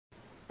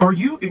Are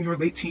you in your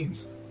late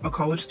teens, a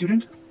college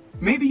student?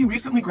 Maybe you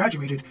recently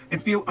graduated and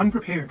feel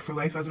unprepared for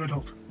life as an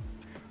adult.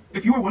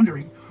 If you are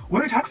wondering,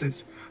 what are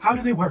taxes? How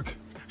do they work?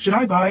 Should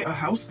I buy a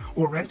house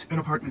or rent an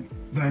apartment?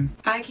 Then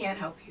I can't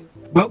help you.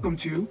 welcome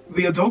to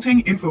the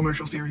Adulting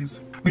Infomercial series.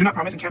 We do not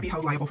promise and can't be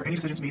held liable for any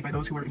decisions made by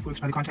those who are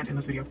influenced by the content in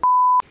this video.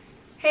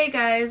 Hey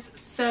guys,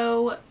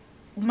 so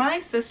my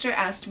sister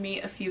asked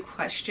me a few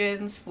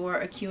questions for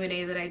a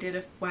Q&A that I did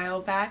a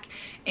while back,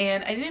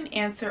 and I didn't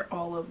answer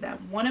all of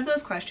them. One of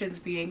those questions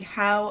being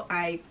how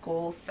I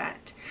goal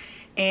set.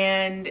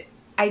 And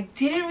I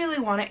didn't really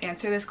want to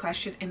answer this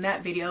question in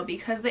that video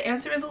because the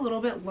answer is a little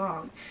bit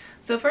long.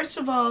 So first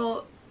of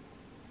all,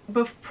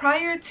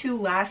 prior to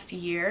last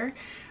year,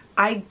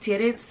 I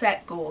didn't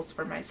set goals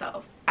for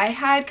myself. I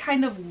had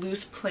kind of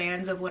loose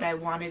plans of what I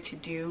wanted to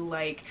do.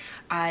 Like,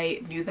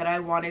 I knew that I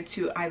wanted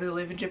to either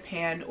live in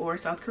Japan or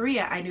South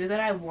Korea. I knew that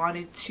I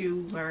wanted to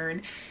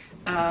learn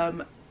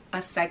a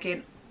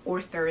second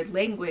or third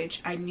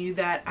language. I knew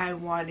that I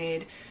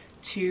wanted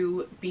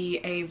to be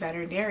a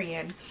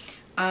veterinarian.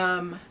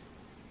 And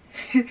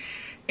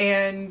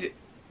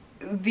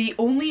the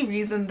only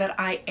reason that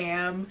I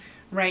am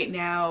right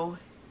now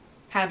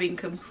having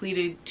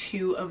completed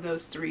two of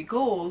those three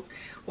goals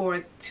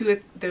or two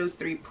of those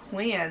three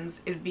plans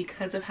is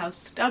because of how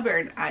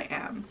stubborn I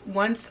am.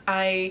 Once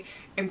I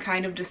am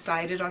kind of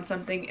decided on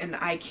something and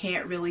I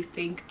can't really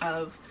think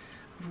of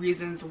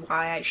reasons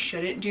why I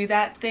shouldn't do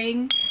that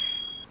thing,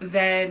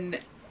 then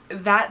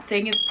that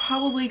thing is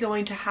probably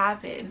going to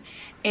happen.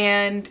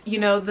 And you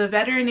know, the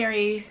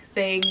veterinary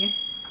thing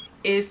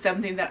is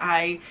something that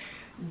I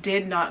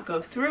did not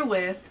go through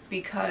with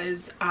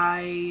because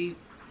I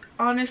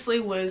honestly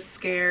was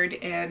scared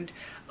and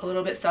a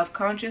little bit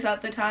self-conscious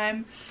at the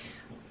time,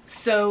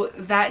 so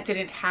that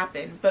didn't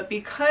happen. But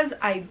because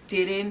I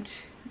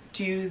didn't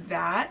do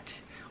that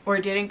or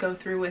didn't go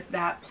through with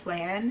that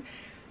plan,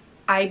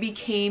 I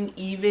became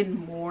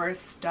even more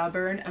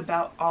stubborn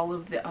about all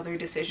of the other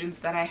decisions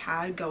that I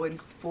had going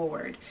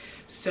forward.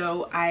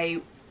 So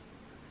I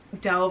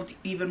delved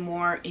even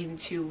more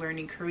into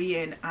learning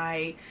Korean.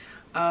 I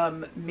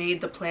made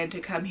the plan to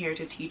come here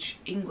to teach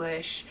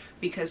English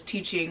because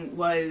teaching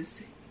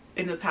was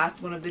in the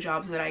past one of the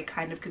jobs that I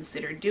kind of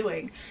considered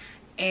doing,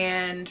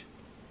 and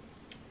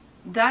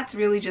that's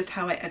really just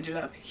how I ended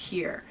up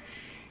here.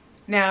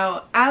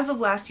 Now, as of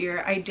last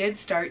year, I did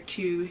start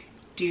to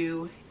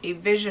do a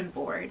vision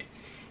board,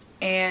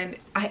 and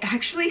I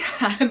actually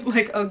had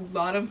like a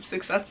lot of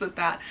success with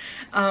that,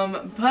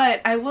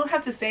 but I will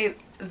have to say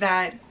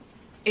that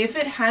if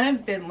it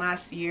hadn't been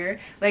last year,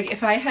 like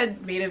if I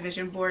had made a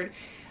vision board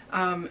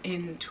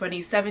in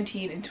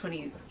 2017, in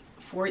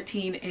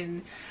 2014,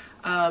 in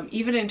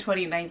even in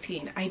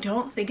 2019, I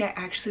don't think I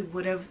actually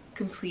would have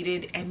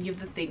completed any of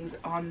the things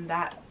on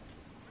that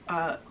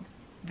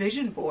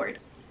vision board.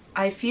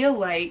 I feel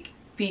like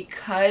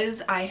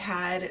because I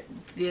had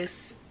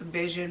this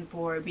vision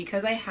board,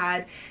 because I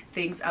had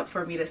things up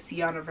for me to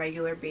see on a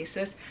regular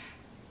basis,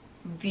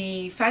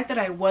 the fact that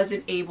I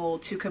wasn't able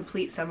to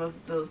complete some of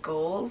those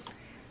goals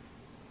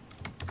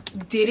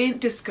didn't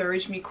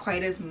discourage me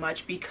quite as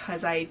much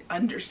because I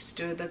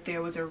understood that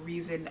there was a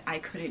reason I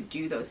couldn't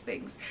do those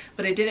things,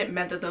 but it didn't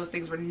mean that those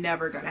things were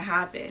never gonna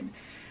happen.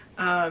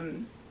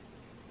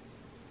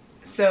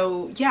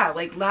 So yeah,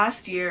 like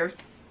last year,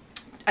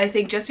 I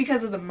think just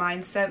because of the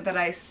mindset that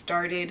I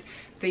started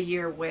the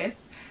year with,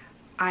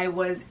 I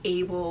was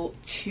able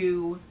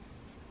to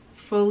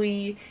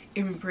fully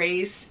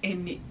embrace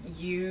and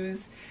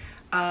use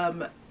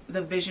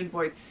the vision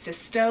board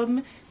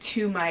system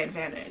to my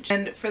advantage.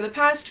 And for the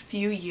past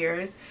few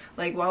years,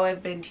 like while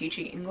I've been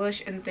teaching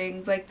English and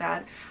things like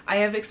that, I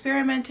have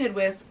experimented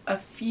with a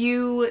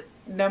few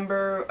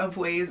number of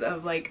ways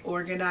of like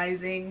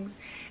organizing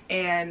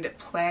and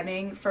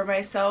planning for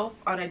myself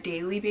on a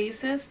daily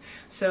basis.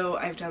 So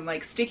I've done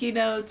like sticky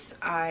notes.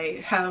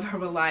 I have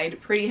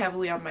relied pretty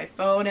heavily on my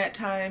phone at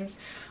times.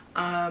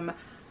 I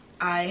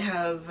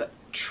have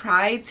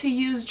tried to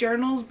use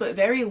journals, but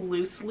very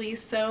loosely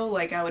so.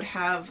 Like I would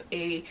have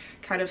a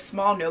kind of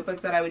small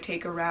notebook that I would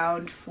take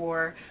around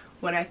for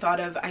when I thought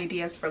of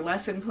ideas for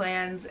lesson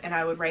plans, and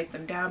I would write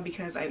them down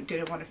because I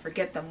didn't want to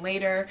forget them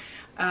later.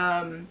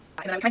 And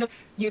I would kind of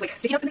use like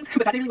sticky notes and things,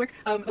 but that didn't really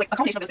work. Like a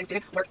combination of those things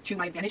didn't work to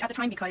my advantage at the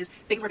time because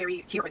things were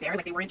very here or there,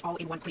 like they weren't all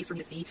in one place for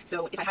me to see.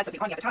 So if I had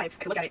something on me at the time,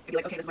 I could look at it and be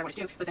like, okay, this is what I want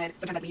to do. But then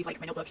sometimes I'd leave like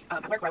my notebook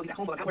at work, or I would leave it at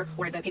home while I'm at work,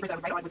 or the papers that I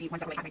would write on would be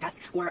ones that were like at my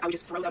desk, or I would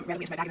just throw them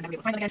randomly into my bag and never be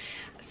able to find them again.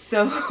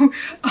 So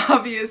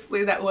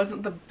obviously that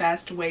wasn't the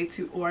best way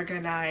to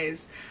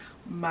organize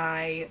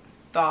my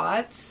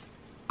thoughts.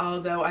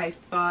 Although I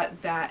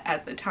thought that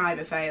at the time,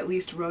 if I at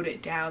least wrote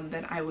it down,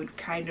 then I would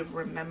kind of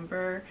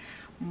remember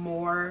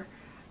more,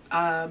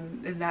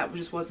 and that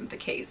just wasn't the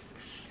case.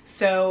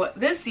 So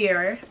this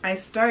year, I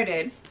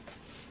started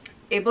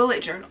a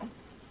bullet journal,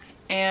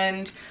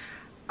 and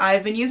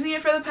I've been using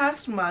it for the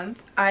past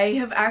month. I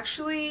have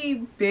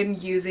actually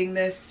been using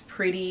this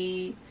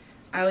pretty,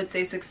 I would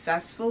say,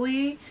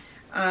 successfully,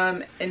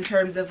 in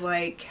terms of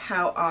like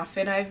how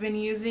often I've been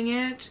using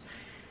it.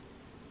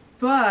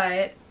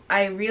 But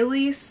I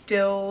really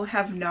still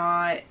have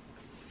not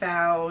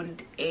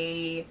found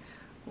a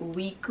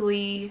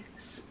weekly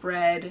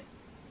spread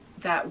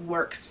that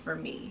works for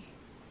me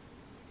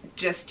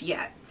just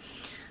yet.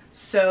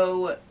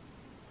 So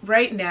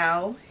right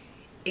now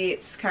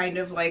it's kind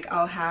of like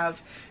I'll have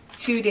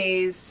 2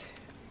 days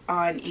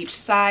on each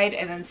side,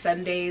 and then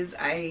Sundays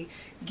I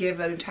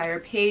give an entire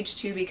page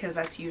to, because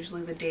that's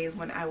usually the days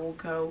when I will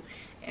go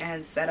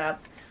and set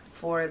up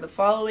for the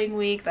following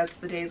week. That's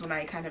the days when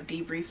I kind of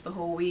debrief the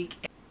whole week.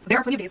 There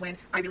are plenty of days when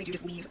I really do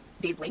just leave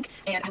days blank,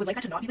 and I would like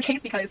that to not be the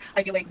case, because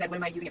I feel like that what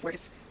am I using it for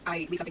if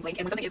I leave something blank?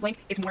 And when something is blank,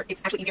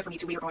 it's actually easier for me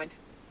to later on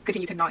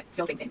continue to not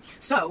fill things in.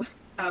 So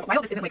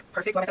while this isn't like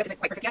perfect, while my setup isn't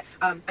quite perfect yet,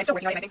 I'm still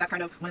working on it, and I think that's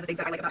kind of one of the things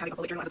that I like about having a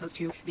bullet journal as opposed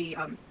to the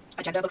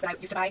agenda books that I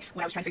used to buy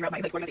when I was trying to figure out my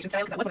like organization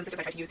style, because that was one of the systems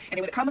I tried to use, and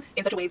it would come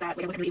in such a way that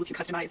like I wasn't really able to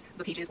customize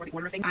the pages or the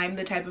order of things. I'm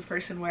the type of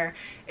person where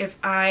if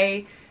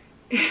I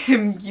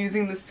am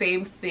using the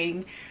same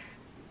thing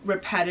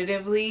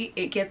repetitively,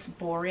 it gets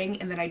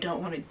boring, and then I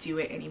don't want to do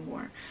it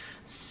anymore.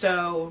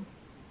 So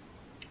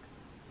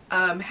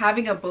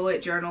having a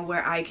bullet journal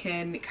where I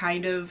can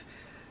kind of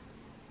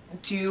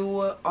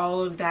do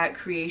all of that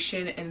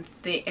creation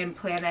and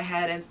plan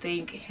ahead and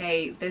think,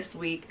 hey, this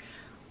week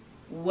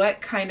what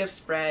kind of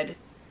spread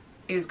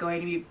is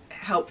going to be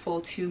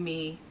helpful to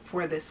me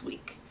for this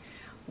week?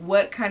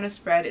 What kind of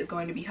spread is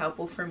going to be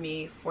helpful for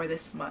me for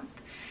this month?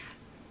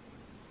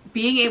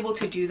 Being able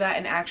to do that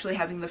and actually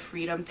having the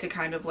freedom to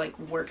kind of like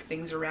work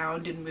things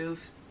around and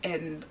move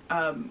and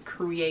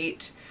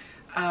create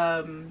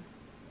time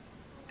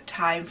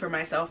for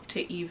myself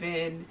to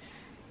even,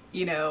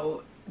 you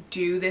know,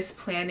 do this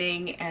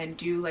planning and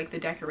do like the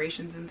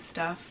decorations and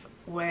stuff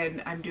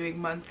when I'm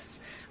doing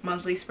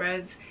monthly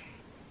spreads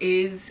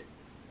is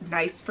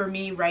nice for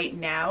me right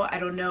now. I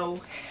don't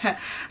know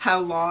how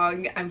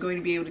long I'm going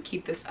to be able to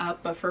keep this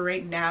up, but for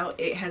right now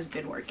it has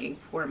been working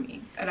for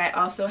me. And I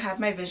also have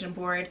my vision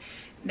board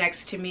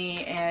next to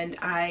me, and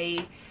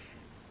I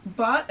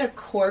bought a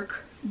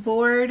cork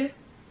board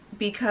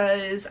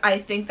because I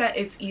think that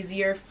it's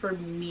easier for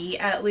me,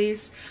 at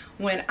least,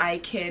 when I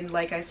can,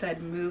 like I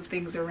said, move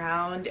things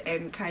around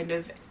and kind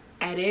of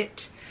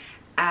edit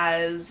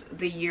as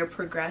the year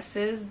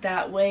progresses.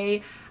 That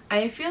way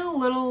I feel a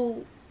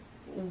little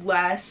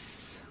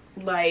less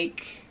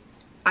like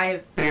I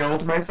have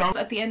failed myself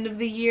at the end of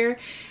the year,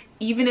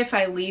 even if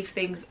I leave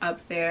things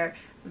up there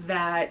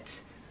that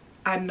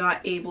I'm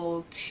not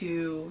able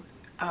to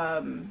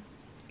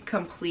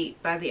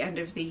complete by the end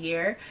of the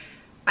year.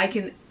 I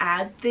can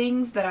add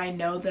things that I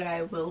know that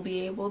I will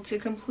be able to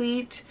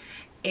complete,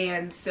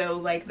 and so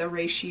like the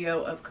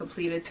ratio of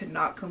completed to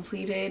not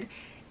completed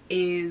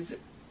is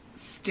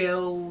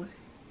still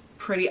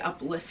pretty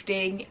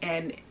uplifting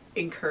and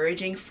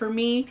encouraging for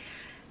me.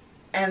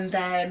 And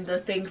then the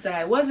things that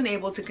I wasn't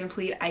able to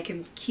complete, I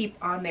can keep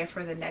on there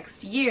for the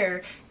next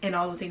year, and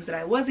all the things that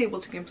I was able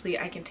to complete,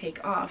 I can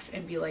take off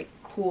and be like,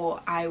 cool,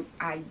 I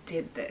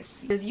did this.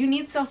 Because you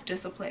need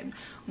self-discipline.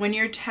 When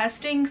you're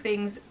testing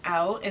things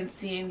out and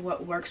seeing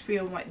what works for you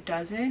and what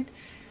doesn't,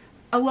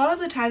 a lot of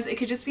the times it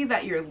could just be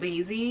that you're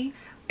lazy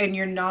and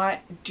you're not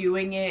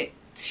doing it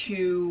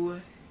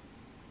to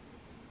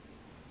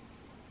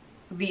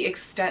the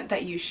extent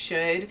that you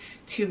should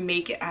to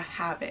make it a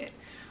habit.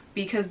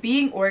 Because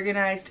being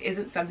organized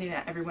isn't something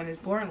that everyone is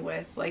born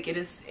with. Like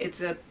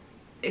it's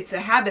a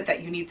habit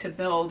that you need to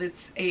build.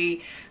 It's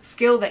a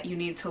skill that you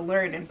need to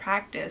learn and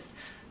practice.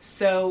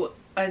 So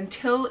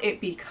until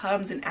it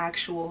becomes an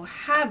actual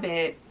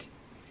habit,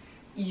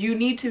 you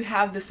need to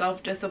have the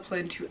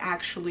self-discipline to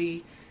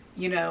actually,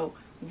 you know,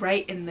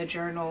 write in the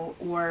journal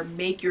or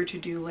make your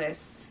to-do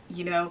lists.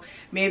 You know,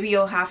 maybe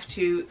you'll have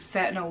to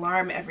set an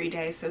alarm every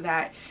day so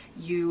that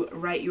you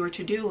write your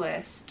to-do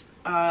list.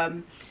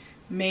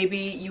 Maybe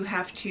you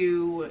have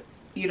to,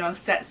 you know,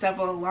 set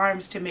several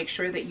alarms to make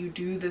sure that you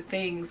do the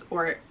things,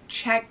 or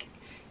check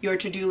your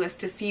to-do list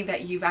to see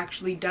that you've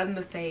actually done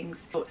the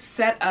things. So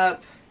set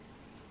up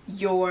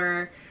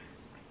your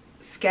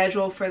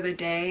schedule for the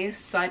day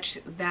such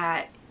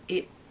that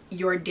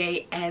your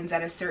day ends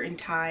at a certain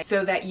time,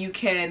 so that you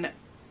can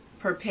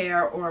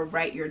prepare or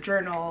write your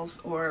journals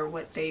or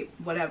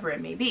whatever it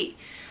may be.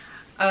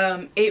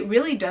 It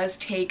really does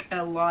take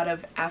a lot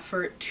of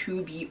effort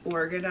to be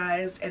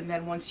organized, and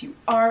then once you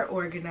are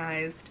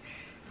organized,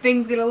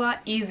 things get a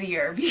lot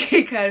easier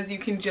because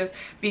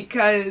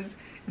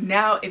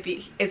now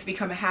it's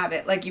become a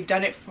habit. Like, you've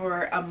done it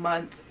for a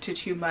month to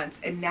 2 months,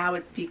 and now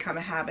it's become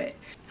a habit.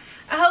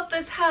 I hope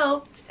this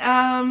helped,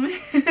 and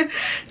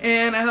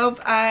I hope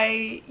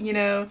I, you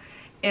know,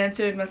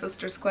 answered my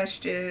sister's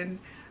question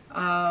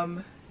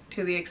to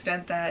the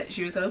extent that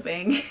she was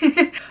hoping.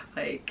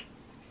 Like,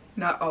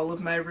 not all of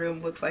my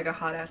room looks like a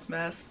hot ass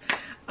mess.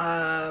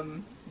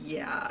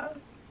 Yeah.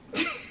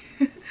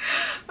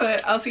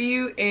 But I'll see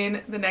you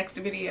in the next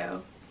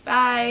video.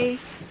 Bye.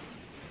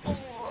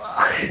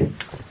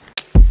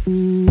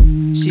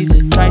 She's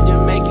a type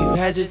to make you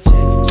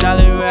hesitate.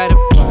 Solid at a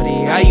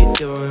party, how you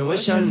doing?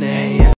 What's your name?